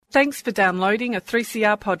Thanks for downloading a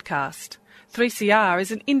 3CR podcast. 3CR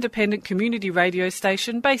is an independent community radio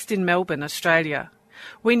station based in Melbourne, Australia.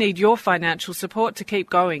 We need your financial support to keep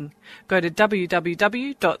going. Go to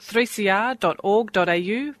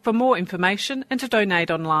www.3cr.org.au for more information and to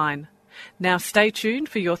donate online. Now stay tuned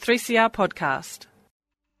for your 3CR podcast.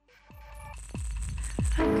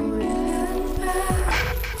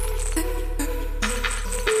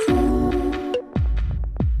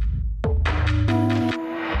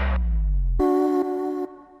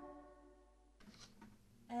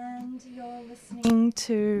 You're listening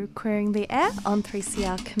to Queering the Air on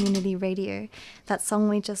 3CR Community Radio. That song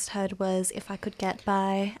we just heard was If I Could Get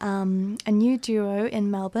by a new duo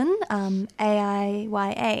in Melbourne,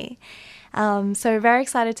 AIYA. So very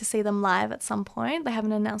excited to see them live at some point. They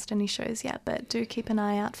haven't announced any shows yet, but do keep an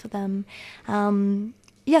eye out for them.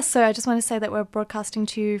 Yes, so I just want to say that we're broadcasting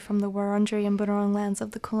to you from the Wurundjeri and Bunurong lands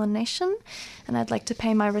of the Kulin Nation, and I'd like to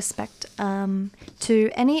pay my respect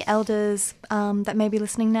to any elders that may be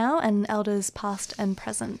listening now and elders past and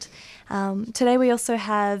present. Today we also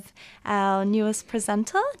have our newest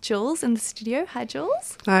presenter, Jules, in the studio. Hi,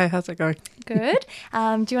 Jules. Hi, how's it going? Good. Do you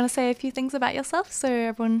want to say a few things about yourself so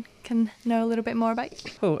everyone can know a little bit more about you?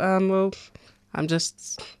 Cool. Well, I'm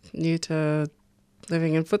just new to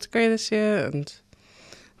living in Footscray this year and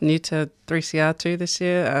new to 3CR2 this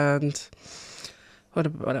year, and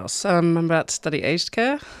what else? I'm about to study aged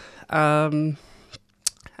care, and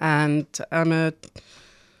I'm a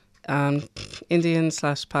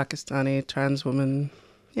Indian/Pakistani trans woman.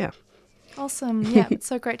 Yeah. Awesome. Yeah, it's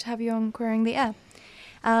so great to have you on Queering the Air.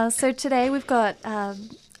 So today we've got a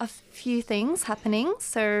few things happening.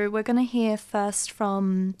 So we're going to hear first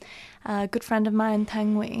from a good friend of mine,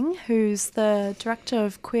 Thanh Nguyen, who's the director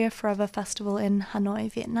of Queer Forever Festival in Hanoi,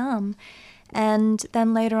 Vietnam. And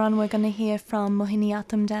then later on we're going to hear from local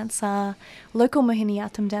Mohiniyattam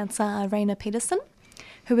dancer, Raina Peterson,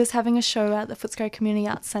 who is having a show at the Footscray Community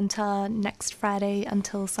Arts Centre next Friday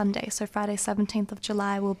until Sunday. So Friday 17th of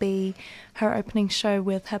July will be her opening show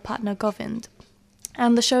with her partner Govind.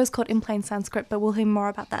 And the show is called In Plain Sanskrit, but we'll hear more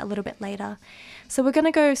about that a little bit later. So we're going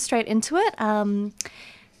to go straight into it.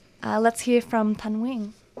 Let's hear from Thanh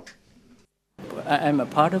Nguyen. I'm a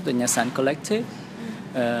part of the Nyasan Collective,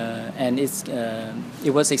 and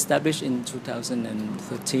it was established in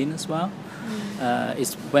 2013 as well.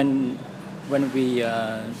 It's when we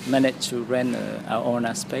managed to rent our own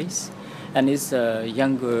space, and it's a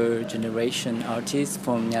younger generation artist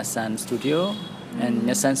from Nyasan Studio. And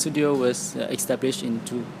Nyasan Studio was established in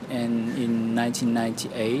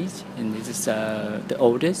 1998, and this is the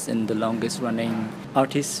oldest and the longest running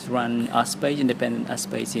artist-run art space, independent art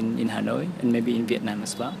space in Hanoi and maybe in Vietnam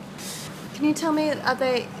as well. Can you tell me, are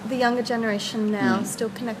they the younger generation now still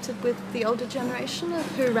connected with the older generation of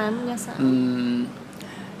who ran Nyasan?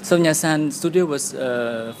 So Nyasan Studio was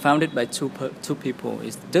founded by two people.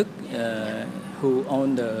 It's Đức, who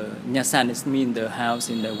owned the Nyasan. It means the house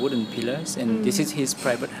in the wooden pillars, and this is his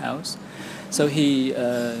private house. So he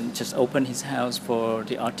just opened his house for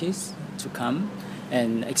the artists to come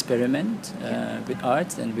and experiment with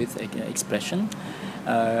art and with expression.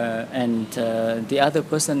 And the other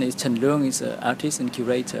person is Chen Leung, is an artist and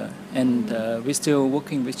curator, and we're still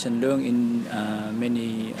working with Chen Leung in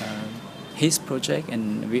many his project,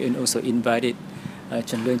 and we also invited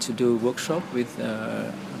Chen Leung to do workshop with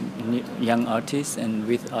young artists and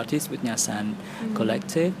with artists with Nyasan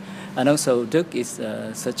Collective. And also Đức is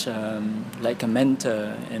such like a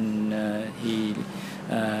mentor, and he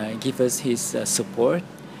gives us his support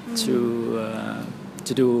to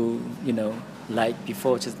do, like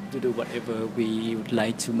before, just to do whatever we would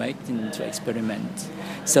like to make and to experiment.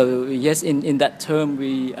 So yes, in that term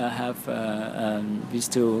we we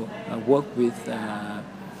still work with the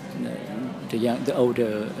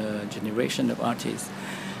older generation of artists,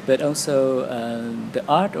 but also the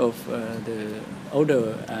art of the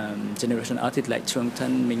older generation artists like Truong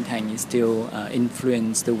Thanh, Minh Thành is still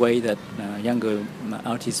influence the way that younger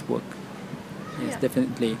artists work. Yes,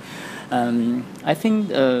 definitely. I think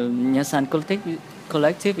Nyasan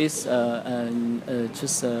Collective is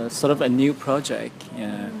just sort of a new project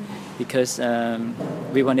because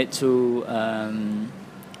we wanted to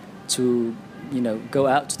go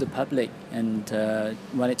out to the public and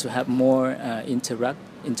wanted to have more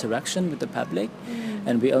interaction with the public,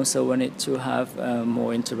 and we also wanted to have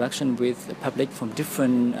more interaction with the public from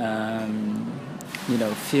different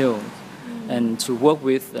fields, and to work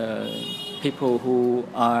with people who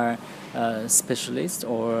are specialists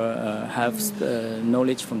or have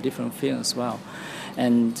knowledge from different fields as well.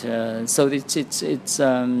 And so it's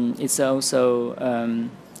also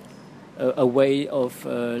a way of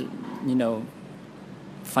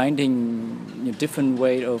finding different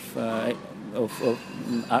way of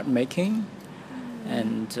art making,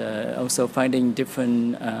 and also finding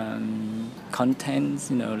different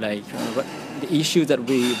contents. Like what the issue that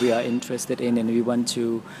we are interested in, and we want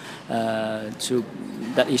to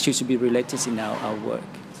that issue should be related in our work.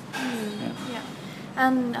 Yeah.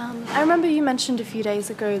 And I remember you mentioned a few days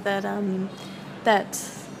ago that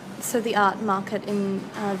so the art market in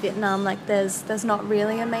Vietnam, like there's not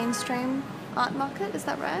really a mainstream art market, is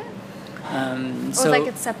that right? Or like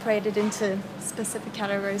it's separated into specific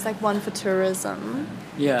categories, like one for tourism.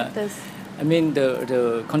 Yeah. I mean,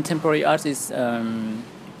 the contemporary art is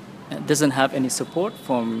doesn't have any support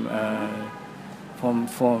from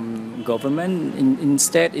government.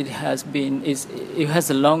 Instead, it has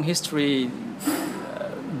a long history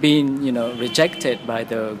being rejected by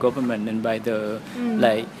the government and by the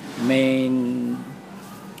like main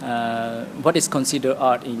what is considered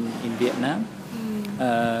art in Vietnam.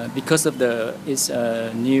 Because of it's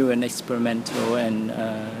new and experimental and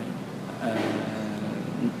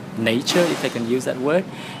nature, if I can use that word,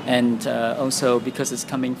 and also because it's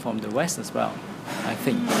coming from the West as well, I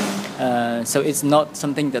think. So it's not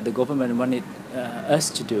something that the government wanted us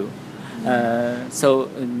to do. So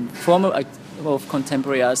form of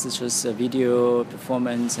contemporary art, such as video,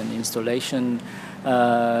 performance, and installation,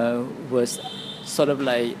 was sort of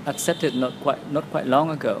like accepted not quite long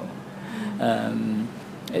ago.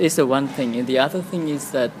 It's the one thing, and the other thing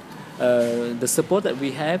is that the support that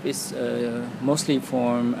we have is mostly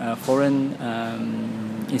from foreign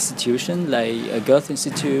institutions, like Goethe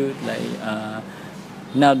Institute, like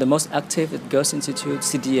now the most active at Goethe Institute,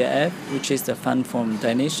 CDAF, which is the fund from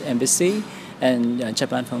Danish Embassy, and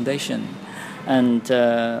Japan Foundation. And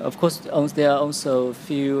of course, there are also a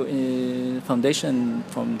few foundations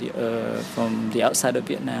from the outside of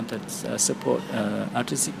Vietnam that support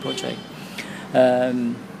artistic projects.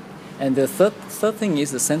 And the third thing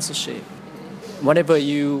is the censorship. Whatever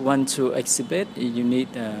you want to exhibit, you need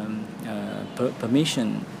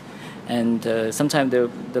permission, and sometimes the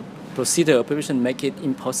procedure of permission make it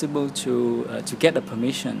impossible to get a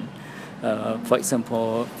permission. For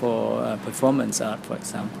example, for performance art, for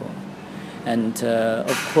example, and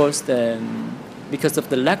of course, because of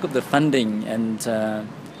the lack of the funding, and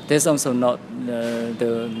there's also not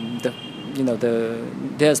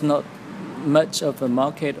there's not much of a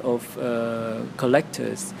market of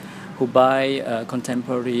collectors who buy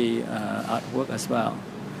contemporary artwork as well.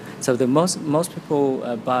 So the most people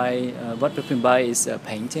buy what people buy is a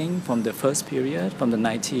painting from the first period, from the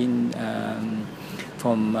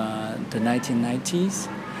 1990s,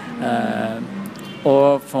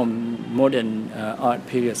 or from modern art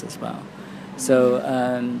periods as well. So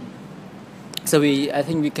I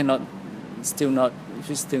think we still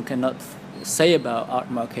cannot say about art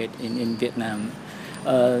market in Vietnam.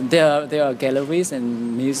 There are galleries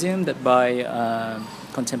and museums that buy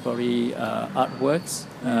contemporary artworks,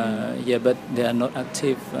 but they are not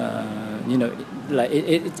active. Like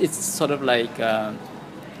it's sort of like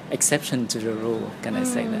exception to the rule. Can I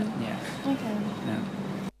say that? Yeah. Okay. Yeah.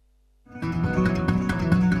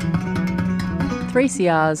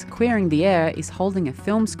 3CR's Queering the Air is holding a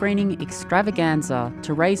film screening extravaganza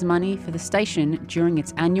to raise money for the station during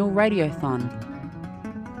its annual radiothon.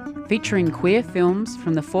 Featuring queer films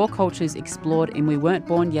from the 4 cultures explored in We Weren't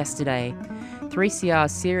Born Yesterday,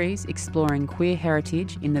 3CR's series exploring queer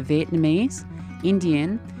heritage in the Vietnamese,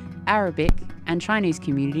 Indian, Arabic and Chinese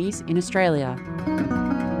communities in Australia.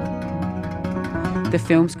 The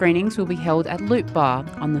film screenings will be held at Loop Bar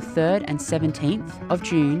on the 3rd and 17th of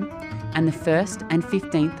June and the 1st and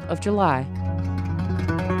 15th of July.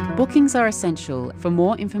 Bookings are essential. For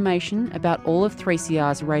more information about all of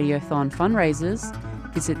 3CR's Radiothon fundraisers,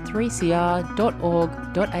 visit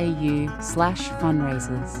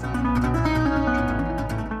 3cr.org.au/fundraisers.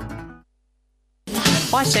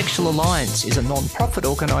 Bisexual Alliance is a non-profit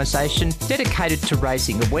organisation dedicated to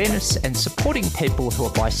raising awareness and supporting people who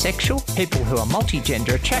are bisexual, people who are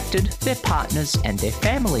multigender attracted, their partners and their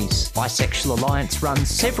families. Bisexual Alliance runs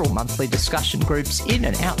several monthly discussion groups in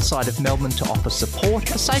and outside of Melbourne to offer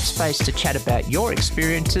support, a safe space to chat about your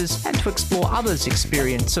experiences and to explore others'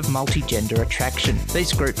 experience of multigender attraction.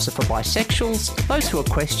 These groups are for bisexuals, those who are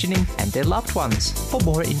questioning and their loved ones. For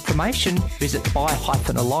more information, visit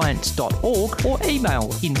bi-alliance.org or email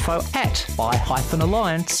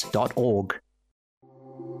info@bi-alliance.org.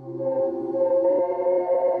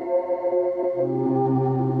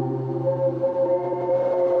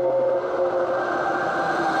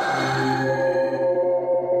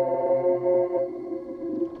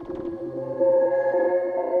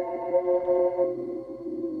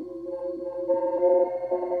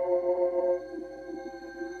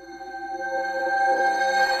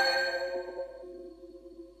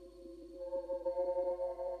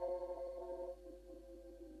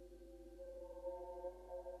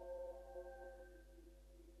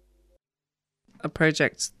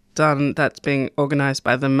 project done that's being organised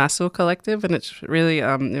by the Massul Collective, and it's really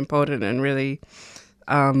important and really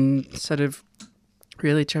sort of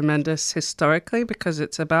really tremendous historically, because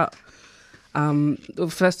it's about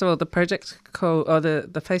first of all, the project's called, or the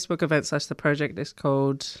Facebook event / the project is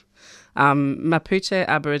called Mapuche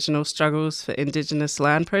Aboriginal Struggles for Indigenous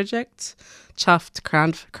Land Project, Chuffed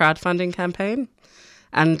crowdfunding campaign.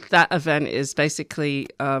 And that event is basically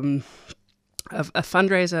a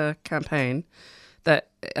fundraiser campaign that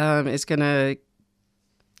is going to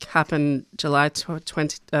happen July 20th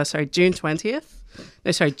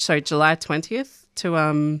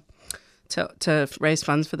to raise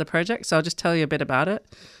funds for the project. So I'll just tell you a bit about it.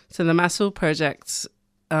 So the Massul project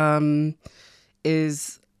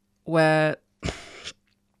is where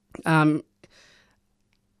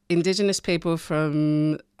Indigenous people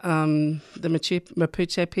from the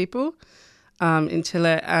Mapuche people in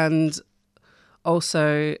Chile, and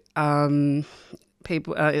also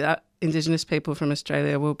people Indigenous people from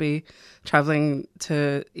Australia will be travelling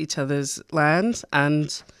to each other's land,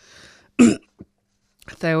 and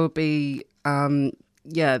there will be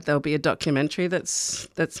there'll be a documentary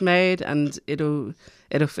that's made, and it'll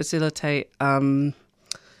facilitate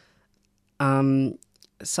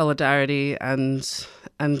solidarity and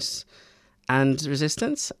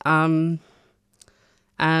resistance.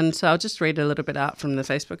 And so I'll just read a little bit out from the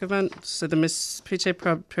Facebook event. So the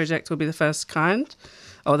Mapuche project will be the first kind,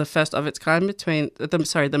 or the first of its kind between the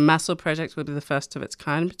Massul project will be the first of its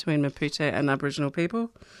kind between Mapuche and Aboriginal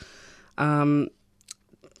people.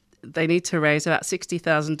 They need to raise about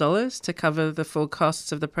 $60,000 to cover the full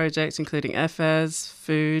costs of the project, including airfares,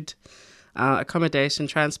 food, accommodation,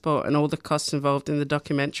 transport, and all the costs involved in the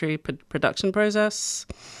documentary production process.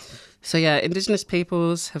 So Indigenous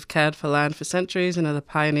peoples have cared for land for centuries and are the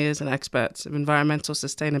pioneers and experts of environmental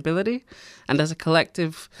sustainability. And as a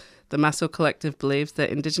collective, the Massul Collective believes that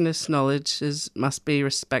Indigenous knowledges must be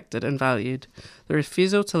respected and valued. The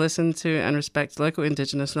refusal to listen to and respect local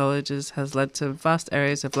Indigenous knowledges has led to vast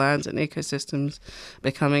areas of lands and ecosystems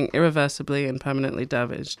becoming irreversibly and permanently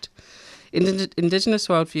damaged. Indigenous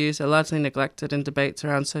worldviews are largely neglected in debates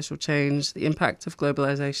around social change, the impact of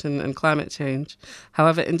globalisation and climate change.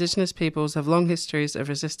 However, Indigenous peoples have long histories of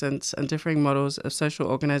resistance and differing models of social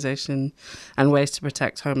organisation and ways to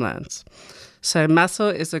protect homelands. So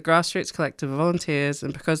Massul is a grassroots collective of volunteers,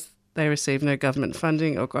 and because they receive no government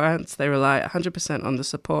funding or grants, they rely 100% on the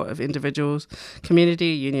support of individuals, community,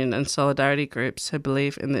 union and solidarity groups who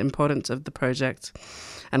believe in the importance of the project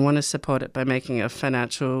and want to support it by making a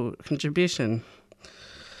financial contribution.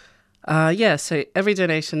 So every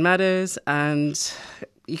donation matters, and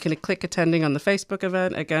you can click attending on the Facebook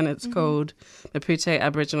event. Again, it's called Mapuche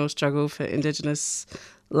Aboriginal Struggle for Indigenous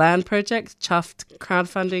Land Project, Chuffed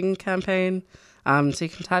crowdfunding campaign. So you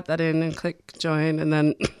can type that in and click join, and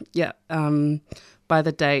then by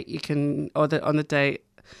the date you can, on the date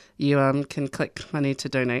you can click money to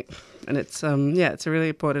donate, and it's it's a really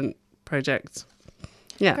important project.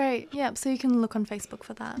 Yeah. Great. Yeah. So you can look on Facebook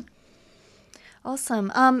for that.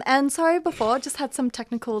 Awesome. And sorry before, just had some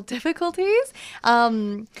technical difficulties.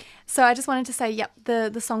 So I just wanted to say,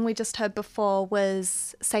 the song we just heard before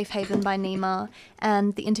was Safe Haven by Nima,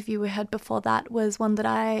 and the interview we heard before that was one that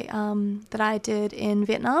I did in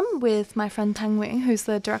Vietnam with my friend Thang Nguyen, who's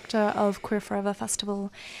the director of Queer Forever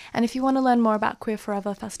Festival. And if you want to learn more about Queer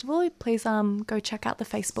Forever Festival, please go check out the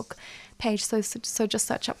Facebook page. So just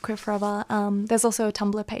search up Queer Forever. There's also a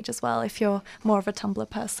Tumblr page as well if you're more of a Tumblr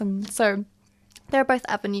person. So they're both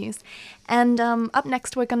avenues. And up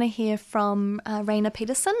next, we're going to hear from Raina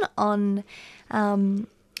Peterson on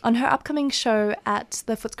her upcoming show at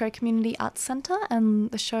the Footscray Community Arts Centre,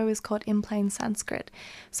 and the show is called In Plain Sanskrit.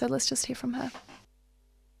 So let's just hear from her.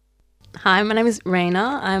 Hi, my name is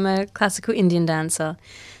Raina. I'm a classical Indian dancer.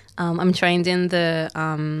 I'm trained in the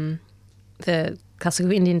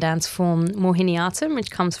classical Indian dance form Mohiniyattam,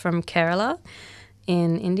 which comes from Kerala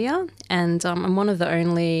in India, and I'm one of the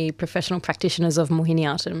only professional practitioners of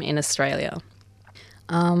Mohiniyattam in Australia.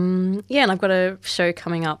 And I've got a show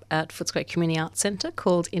coming up at Footscray Community Arts Centre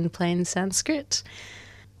called In Plain Sanskrit.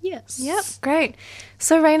 Yes. Yep, great.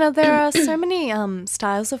 So Raina, there are so many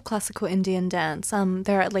styles of classical Indian dance.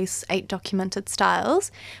 There are at least 8 documented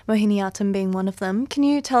styles, Mohiniyattam being one of them. Can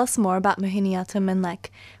you tell us more about Mohiniyattam and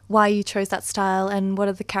why you chose that style and what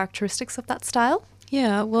are the characteristics of that style?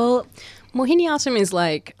 Yeah, well, Mohiniyattam is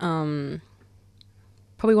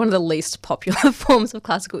probably one of the least popular forms of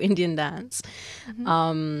classical Indian dance.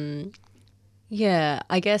 Mm-hmm.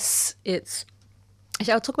 I guess it's...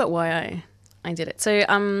 Actually, I'll talk about why I did it. So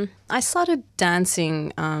I started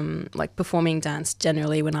dancing, performing dance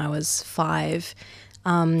generally when I was 5.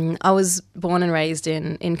 I was born and raised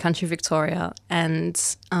in country Victoria, and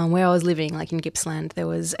where I was living, like in Gippsland, there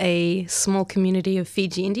was a small community of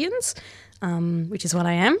Fiji Indians, which is what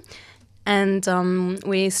I am. And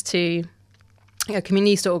we used to, our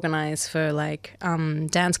community used to organise for like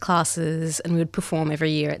dance classes, and we would perform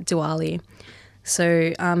every year at Diwali.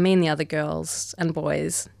 So me and the other girls and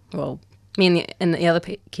boys, well, me and the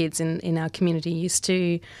other kids in our community used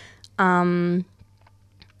to, like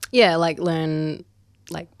learn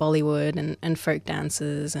like Bollywood and folk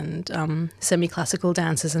dances and semi-classical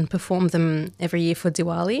dances and perform them every year for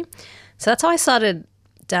Diwali. So that's how I started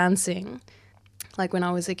dancing, like when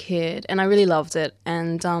I was a kid, and I really loved it.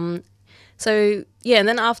 And and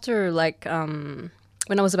then after like when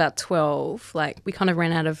I was about 12, like we kind of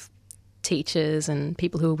ran out of teachers and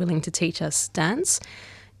people who were willing to teach us dance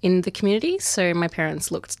in the community. So my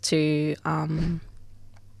parents looked to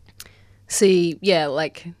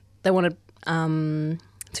they wanted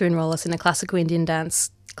to enroll us in a classical Indian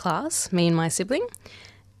dance class, me and my sibling.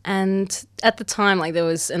 And at the time, like there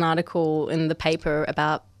was an article in the paper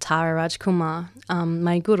about Tara Rajkumar,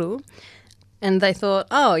 my guru, and they thought,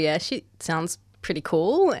 oh yeah, she sounds pretty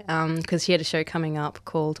cool, because she had a show coming up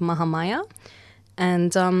called Mahamaya.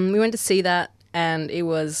 And we went to see that, and it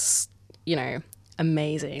was,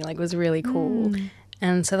 amazing. Like, it was really cool.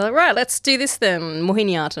 And so they're like, right, let's do this then,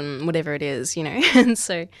 Mohiniyattam, whatever it is, And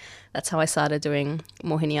so that's how I started doing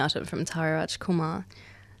Mohiniyattam from Tara Rajkumar.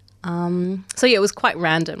 It was quite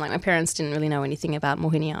random. Like, my parents didn't really know anything about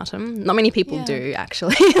Mohiniyattam. Not many people do,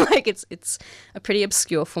 actually. Like, it's a pretty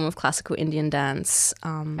obscure form of classical Indian dance.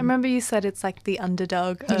 I remember you said it's like the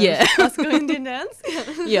underdog of classical Indian dance.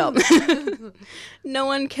 Yeah. No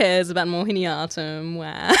one cares about Mohiniyattam.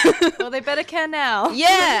 Wow. Well, they better care now.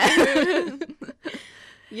 Yeah.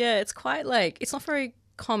 Yeah, it's quite like, it's not very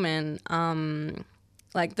common.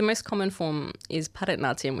 Like, the most common form is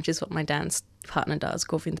Bharatanatyam, which is what my dance partner does,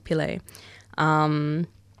 Govind Pillai.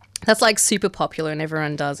 That's like super popular and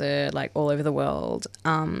everyone does it like all over the world.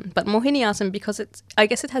 But Mohiniyattam, because I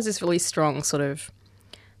guess it has this really strong sort of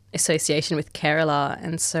association with Kerala,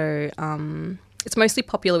 and so it's mostly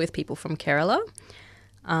popular with people from Kerala.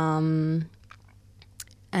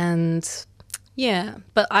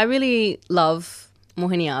 But I really love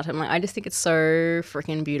Mohiniyattam. Like, I just think it's so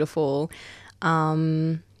freaking beautiful.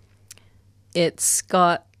 It's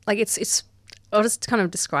got like it's I'll just kind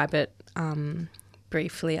of describe it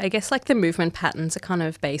briefly. I guess like the movement patterns are kind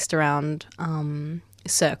of based around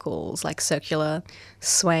circles, like circular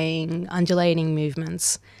swaying, undulating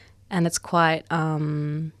movements, and it's quite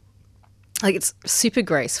like it's super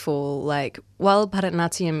graceful. Like, while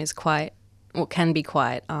Bharatanatyam is can be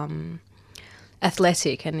quite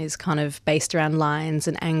athletic and is kind of based around lines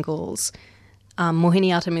and angles,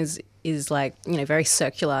 Mohiniyattam is like, very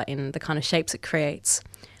circular in the kind of shapes it creates.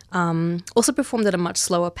 Also performed at a much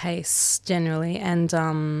slower pace generally, and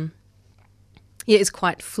it's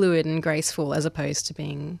quite fluid and graceful as opposed to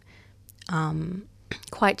being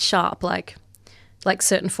quite sharp like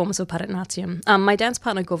certain forms of Bharatanatyam. My dance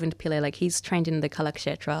partner Govind Pillai, like, he's trained in the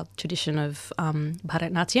Kalakshetra tradition of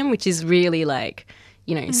Bharatanatyam, which is really like,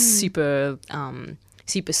 super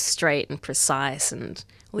straight and precise and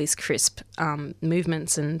all these crisp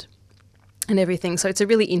movements and everything. So it's a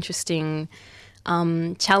really interesting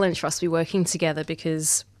challenge for us to be working together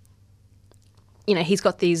because, he's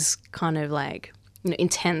got these kind of like,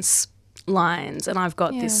 intense lines, and I've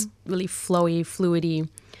got this really flowy, fluidy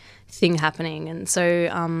thing happening. And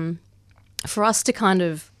so for us to kind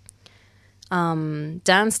of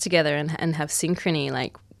dance together and have synchrony,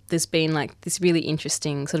 like, there's been like this really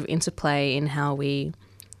interesting sort of interplay in how we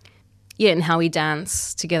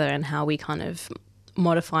dance together and how we kind of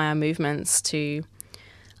modify our movements to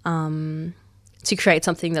create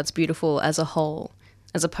something that's beautiful as a whole,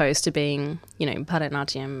 as opposed to being,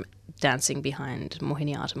 Bharatanatyam dancing behind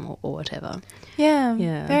Mohiniyattam or whatever. Yeah,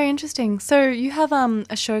 very interesting. So you have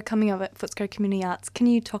a show coming up at Footscray Community Arts. Can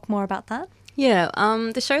you talk more about that? Yeah,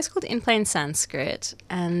 the show is called In Plain Sanskrit,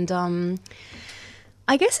 and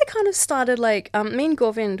I guess it kind of started like, me and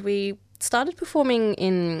Govind, we started performing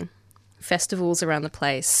in festivals around the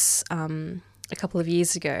place a couple of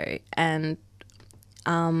years ago, and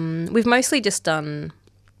we've mostly just done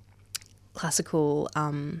classical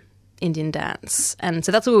Indian dance, and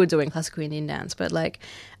so that's what we were doing, classical Indian dance. But like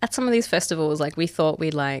at some of these festivals, like we thought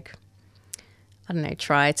we'd like, I don't know,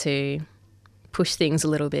 try to push things a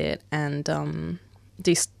little bit and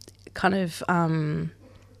do kind of a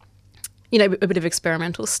bit of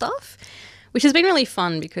experimental stuff, which has been really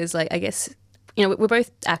fun because, like, I guess, we're both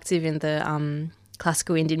active in the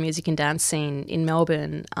classical Indian music and dance scene in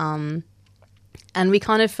Melbourne, and we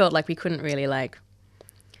kind of felt like we couldn't really like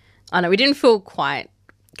I know we didn't feel quite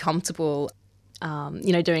comfortable,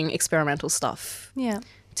 doing experimental stuff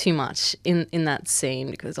too much in that scene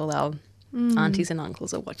because all our aunties and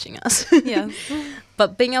uncles are watching us. Yeah.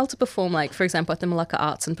 But being able to perform, like, for example, at the Malacca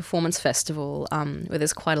Arts and Performance Festival, where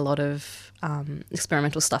there's quite a lot of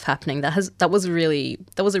experimental stuff happening, that was a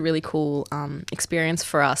really cool experience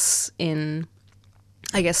for us in,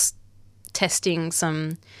 I guess, testing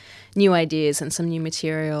some new ideas and some new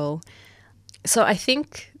material. So I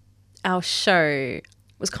think our show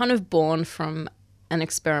was kind of born from an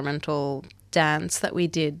experimental dance that we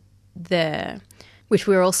did there, which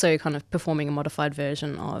we were also kind of performing a modified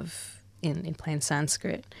version of in plain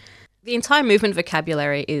Sanskrit. The entire movement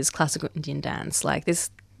vocabulary is classical Indian dance. Like this,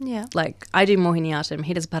 like I do Mohiniyattam,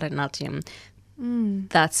 he does Bharatanatyam.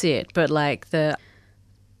 That's it. But like the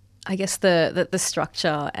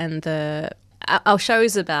structure and our show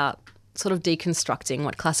is about sort of deconstructing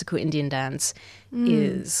what classical Indian dance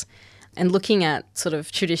is and looking at sort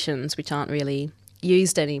of traditions which aren't really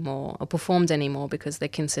used anymore or performed anymore because they're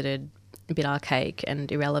considered a bit archaic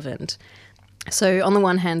and irrelevant. So on the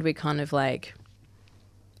one hand, we're kind of like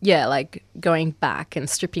going back and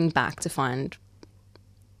stripping back to find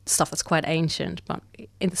stuff that's quite ancient, but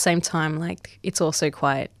at the same time, like it's also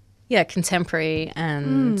quite contemporary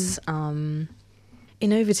and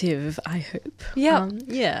innovative, I hope.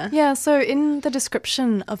 Yeah, so in the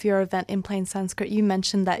description of your event in plain Sanskrit, you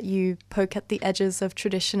mentioned that you poke at the edges of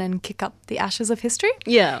tradition and kick up the ashes of history.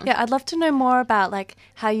 Yeah, I'd love to know more about like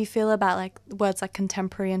how you feel about like words like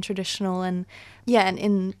contemporary and traditional and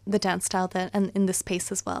in the dance style and in this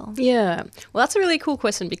space as well. Yeah, well, that's a really cool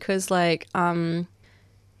question because like as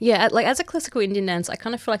a classical Indian dance, I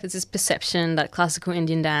kind of feel like there's this perception that classical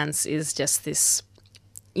Indian dance is just this,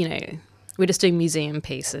 we're just doing museum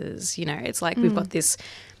pieces, it's like we've got this,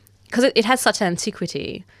 because it has such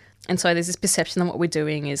antiquity. And so there's this perception that what we're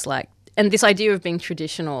doing is like, and this idea of being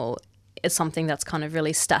traditional is something that's kind of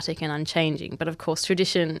really static and unchanging. But of course,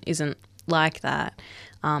 tradition isn't like that,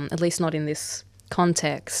 at least not in this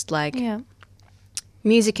context. Like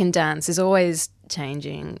music and dance is always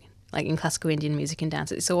changing. Like in classical Indian music and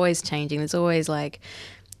dance, it's always changing. There's always like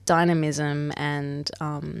dynamism and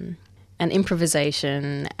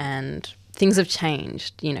improvisation and things have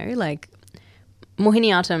changed, like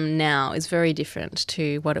Mohiniyattam now is very different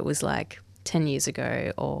to what it was like 10 years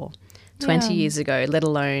ago or 20 years ago, let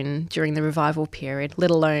alone during the revival period, let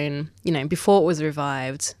alone, before it was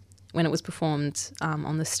revived, when it was performed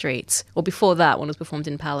on the streets, or before that when it was performed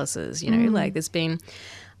in palaces, like there's been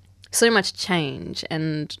so much change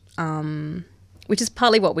and which is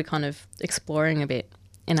partly what we're kind of exploring a bit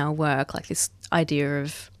in our work, like this idea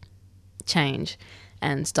of change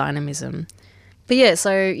and dynamism. But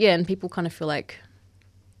and people kind of feel like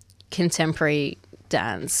contemporary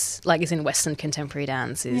dance, like as in Western contemporary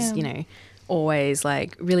dance is, always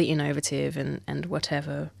like really innovative and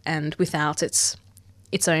whatever, and without its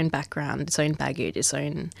own background, its own baggage, its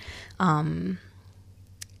own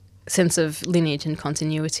sense of lineage and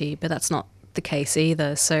continuity, but that's not the case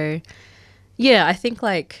either. So I think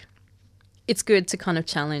like it's good to kind of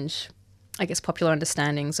challenge, I guess, popular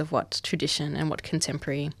understandings of what tradition and what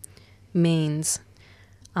contemporary means.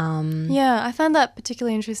 I find that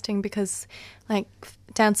particularly interesting because like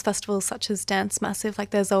dance festivals such as Dance Massive,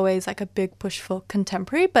 like there's always like a big push for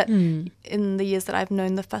contemporary, but in the years that I've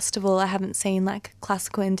known the festival, I haven't seen like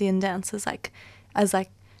classical Indian dances as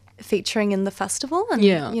featuring in the festival, and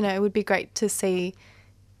it would be great to see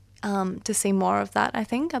more of that, I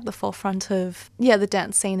think, at the forefront of the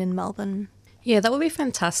dance scene in Melbourne. Yeah, that would be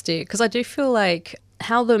fantastic because I do feel like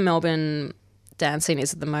how the Melbourne dance scene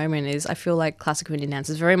is at the moment is I feel like classical Indian dance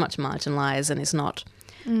is very much marginalised and is not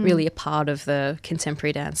really a part of the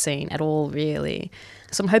contemporary dance scene at all, really.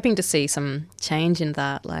 So I'm hoping to see some change in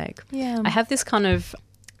that. Like, I have this kind of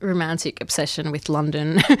romantic obsession with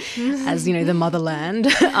London as, the motherland,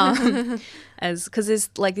 because there's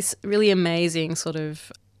like this really amazing sort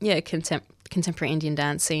of, contemporary Indian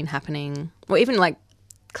dance scene happening. Or even like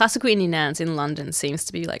classical Indian dance in London seems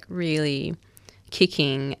to be like really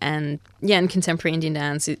kicking, and contemporary Indian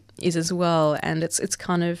dance is as well. And it's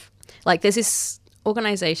kind of like there's this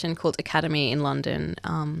organisation called Academy in London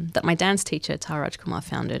that my dance teacher Taraj Kumar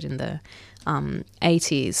founded in the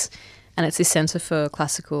 80s, and it's this centre for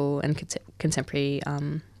classical and contemporary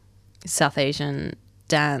South Asian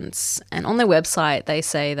dance. And on their website they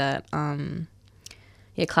say that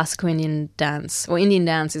classical Indian dance or Indian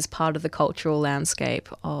dance is part of the cultural landscape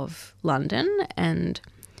of London, and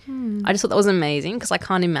I just thought that was amazing because I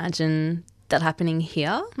can't imagine that happening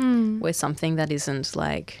here where something that isn't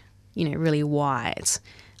like, really white,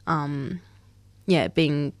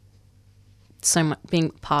 being so much being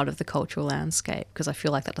part of the cultural landscape, because I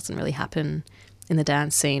feel like that doesn't really happen in the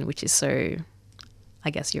dance scene, which is so, I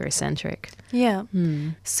guess, Eurocentric. Yeah.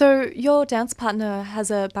 So your dance partner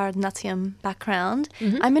has a Bharatanatyam background.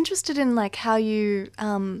 I'm interested in like how you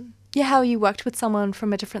worked with someone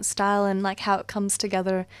from a different style and like how it comes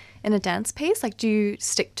together in a dance piece. Like, do you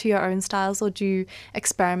stick to your own styles, or do you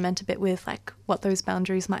experiment a bit with like what those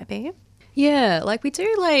boundaries might be? Yeah, like we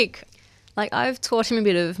do like I've taught him a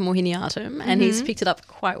bit of Mohiniyattam and he's picked it up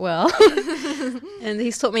quite well. And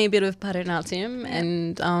he's taught me a bit of Bharatanatyam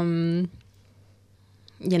and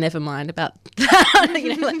yeah, never mind about that.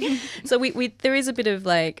 You know, like, so we there is a bit of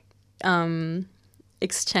like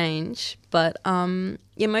exchange, but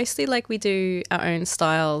yeah, mostly like we do our own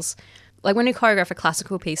styles. Like when we choreograph a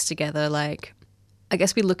classical piece together, like I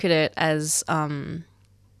guess we look at it as a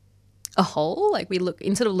whole. Like we look,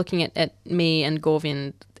 instead of looking at me and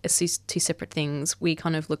Govind as two separate things, we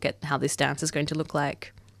kind of look at how this dance is going to look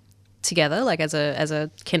like together, like as a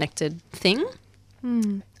connected thing.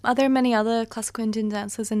 Are there many other classical Indian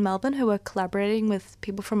dancers in Melbourne who are collaborating with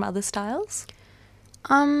people from other styles?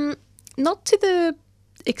 Not to the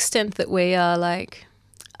extent that we are. Like,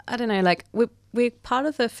 I don't know, like we're part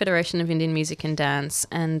of the Federation of Indian Music and Dance,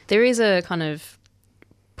 and there is a kind of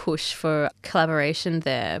push for collaboration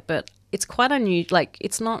there, but it's quite unusual. Like,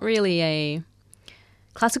 it's not really a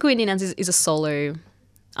classical Indian dance is a solo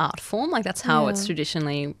art form. Like that's how it's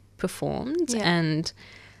traditionally performed, and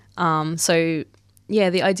so. Yeah,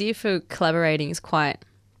 the idea for collaborating is quite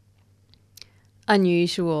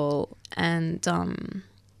unusual and,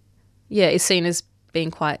 yeah, is seen as being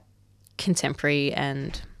quite contemporary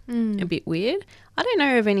and a bit weird. I don't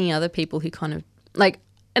know of any other people who kind of, like,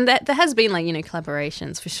 and there has been, like, you know,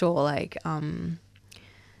 collaborations for sure. Like, you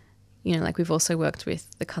know, like we've also worked with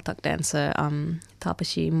the Kathak dancer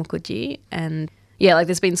Tapashi Mukherjee, and, yeah, like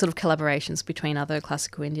there's been sort of collaborations between other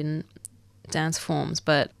classical Indian dance forms,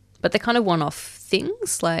 but they're kind of one-off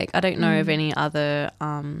things. Like, I don't know of any other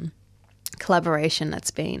collaboration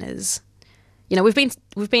that's been as, you know, we've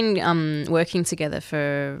been working together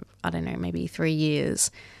for, I don't know, maybe 3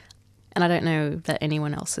 years, and I don't know that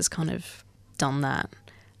anyone else has kind of done that.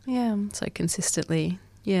 Yeah. So consistently,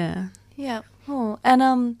 yeah. Yeah. Oh,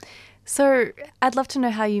 and so I'd love to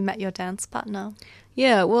know how you met your dance partner.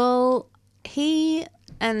 Yeah. Well, he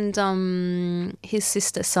and his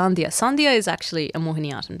sister Sandhya. Sandhya is actually a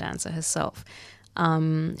Mohiniyattam dancer herself.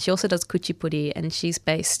 She also does Kuchipudi, and she's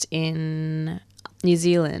based in New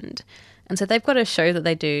Zealand. And so they've got a show that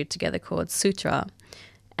they do together called Sutra,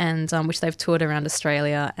 and which they've toured around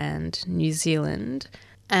Australia and New Zealand.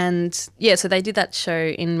 And yeah, so they did that show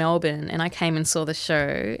in Melbourne, and I came and saw the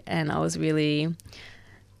show, and I was really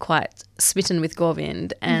quite smitten with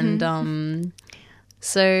Govind. And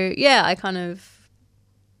so yeah, I kind of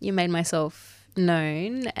made myself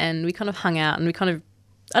known, and we kind of hung out, and we kind of,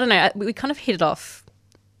 I don't know, we kind of hit it off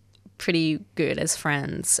pretty good as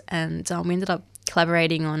friends, and we ended up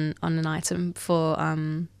collaborating on an item for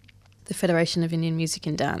the Federation of Indian Music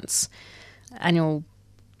and Dance annual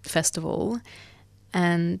festival,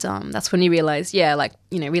 and that's when you realise, yeah, like,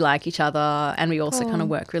 you know, we like each other, and we also kind of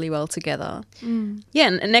work really well together. Yeah,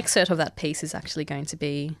 and an excerpt of that piece is actually going to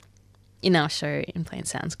be in our show in plain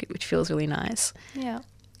Sanskrit, which feels really nice.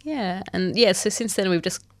 Yeah, and yeah, so since then we've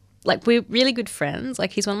just, like, we're really good friends.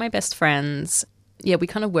 Like, he's one of my best friends. Yeah, we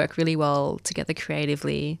kind of work really well together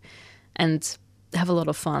creatively and have a lot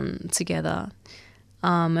of fun together.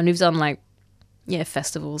 And we've done, like, yeah,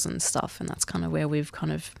 festivals and stuff, and that's kind of where we've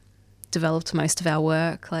kind of developed most of our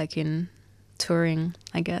work, like in touring,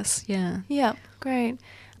 I guess. Yeah. Yeah, great.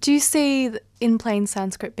 Do you see In Plain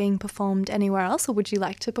Sanskrit being performed anywhere else, or would you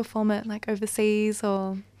like to perform it, like, overseas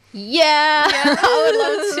or...? Yeah. I would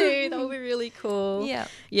love to. That would be really cool. Yeah,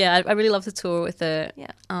 I really love to tour with it.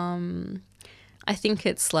 Yeah. I think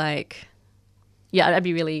it's like, yeah, I'd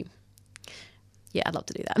be really, yeah, I'd love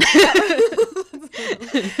to do that.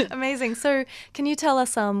 Amazing. So can you tell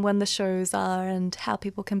us when the shows are and how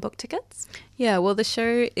people can book tickets? Yeah, well, the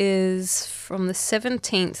show is from the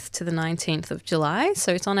 17th to the 19th of July.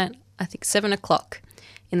 So it's on at, I think, 7 o'clock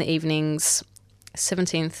in the evenings,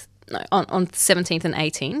 on 17th and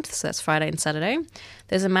 18th, so that's Friday and Saturday.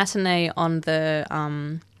 There's a matinee on the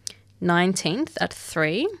 19th at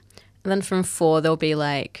 3, and then from 4 there'll be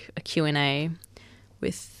like a Q&A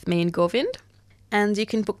with me and Govind. And you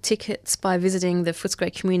can book tickets by visiting the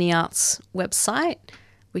Footscray Community Arts website,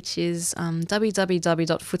 which is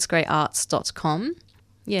www.footscrayarts.com.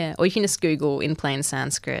 Yeah, or you can just Google In Plain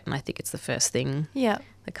Sanskrit, and I think it's the first thing that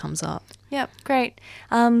comes up. Yep, great.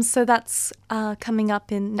 So that's coming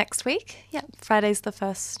up in next week. Yep, Friday's the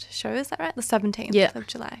first show, is that right? The 17th of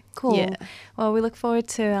July. Cool. Yeah. Well, we look forward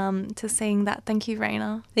to seeing that. Thank you,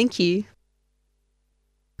 Raina. Thank you.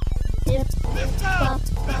 Hip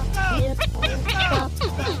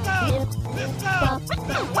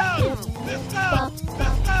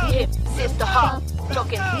sister hop,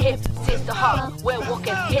 talking hip sister hop. We're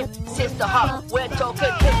walking hip sister hop. We're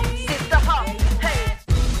talking hip sister hop. Hey.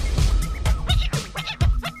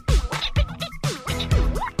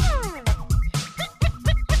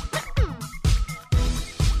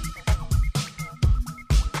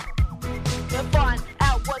 We'll find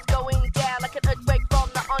out what's going down like an earthquake from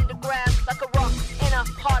the underground, like a rock in a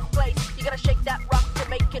hard place. You gotta shake that rock to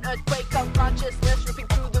make an earthquake of consciousness ripping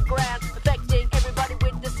through the ground, affecting everybody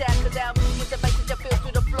with the sound. Cause our music is the bass that you feel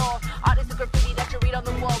through the floor. Art is the graffiti that you read on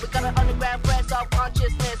the wall. We got an underground press of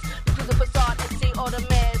consciousness through the facade and see all the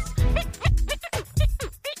mess.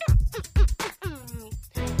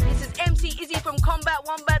 This is MC Izzy from Combat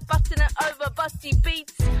Wombat, busting it over busty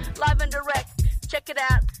beats, live and direct. Check it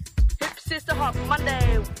out. Hip Sister Hop,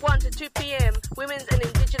 Monday, 1 to 2 p.m. Women's and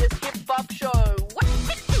Indigenous Hip Hop Show.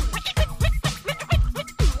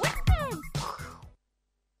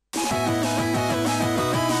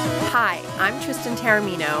 Hi, I'm Tristan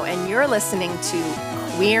Taramino, and you're listening to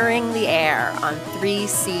Queering the Air on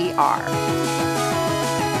 3CR.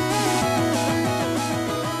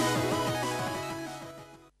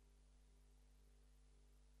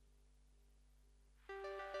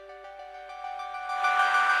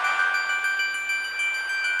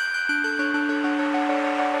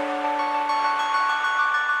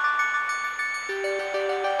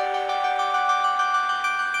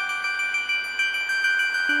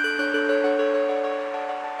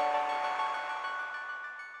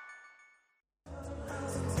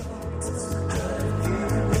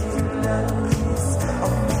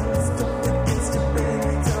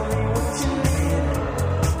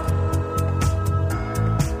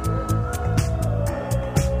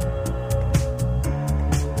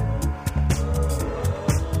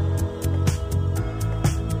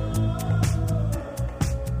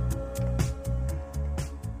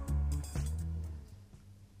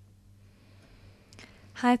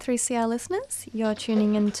 Hi 3CR listeners, you're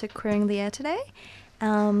tuning in to Queering the Air today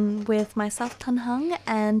with myself, Tan Hung,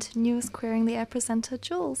 and newest Queering the Air presenter,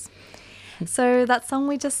 Jules. So that song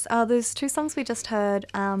those two songs we just heard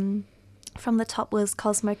from the top was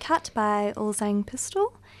Cosmo Cat by Ulzang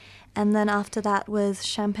Pistol, and then after that was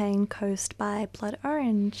Champagne Coast by Blood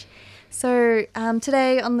Orange. So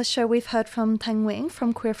today on the show we've heard from Tang Wing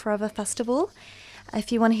from Queer Forever Festival. If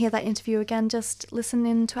you want to hear that interview again, just listen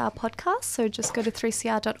in to our podcast. So just go to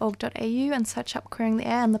 3cr.org.au and search up Queering the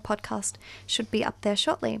Air, and the podcast should be up there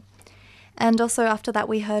shortly. And also after that,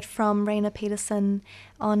 we heard from Raina Peterson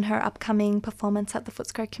on her upcoming performance at the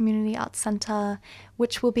Footscray Community Arts Centre,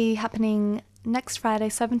 which will be happening next Friday,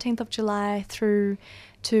 17th of July through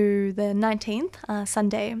to the 19th,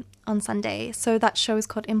 on Sunday. So that show is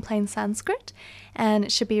called In Plain Sanskrit, and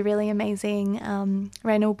it should be really amazing.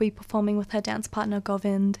 Raina will be performing with her dance partner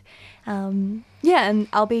Govind. And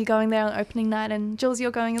I'll be going there on opening night, and Jules,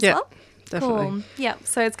 you're going as well? Definitely. Cool. Yeah,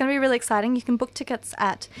 so it's going to be really exciting. You can book tickets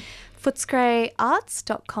at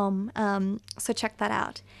footscrayarts.com, so check that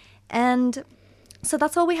out. And so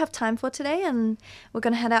that's all we have time for today, and we're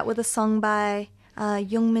going to head out with a song by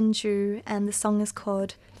Young Min Ju, and the song is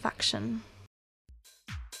called Faction.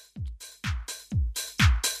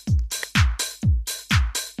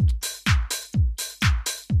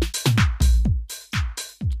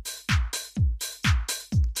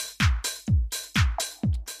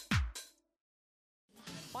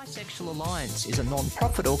 Bisexual Alliance is a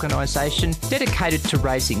non-profit organisation dedicated to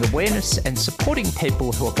raising awareness and supporting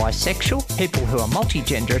people who are bisexual, people who are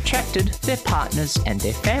multigender attracted, their partners and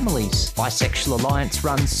their families. Bisexual Alliance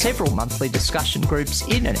runs several monthly discussion groups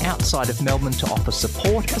in and outside of Melbourne to offer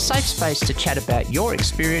support, a safe space to chat about your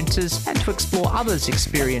experiences and to explore others'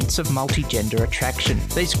 experience of multigender attraction.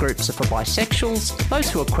 These groups are for bisexuals, those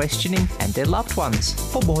who are questioning and their loved ones.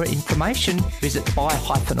 For more information, visit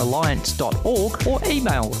bi-alliance.org or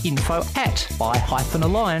email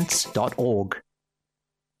info@bi-alliance.org.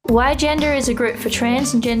 Why Gender is a group for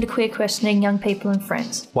trans and genderqueer questioning young people and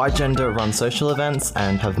friends. Why Gender run social events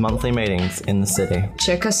and have monthly meetings in the city.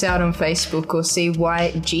 Check us out on Facebook or see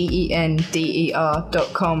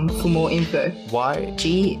ygender.com for more info.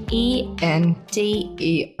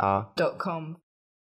 ygender.com.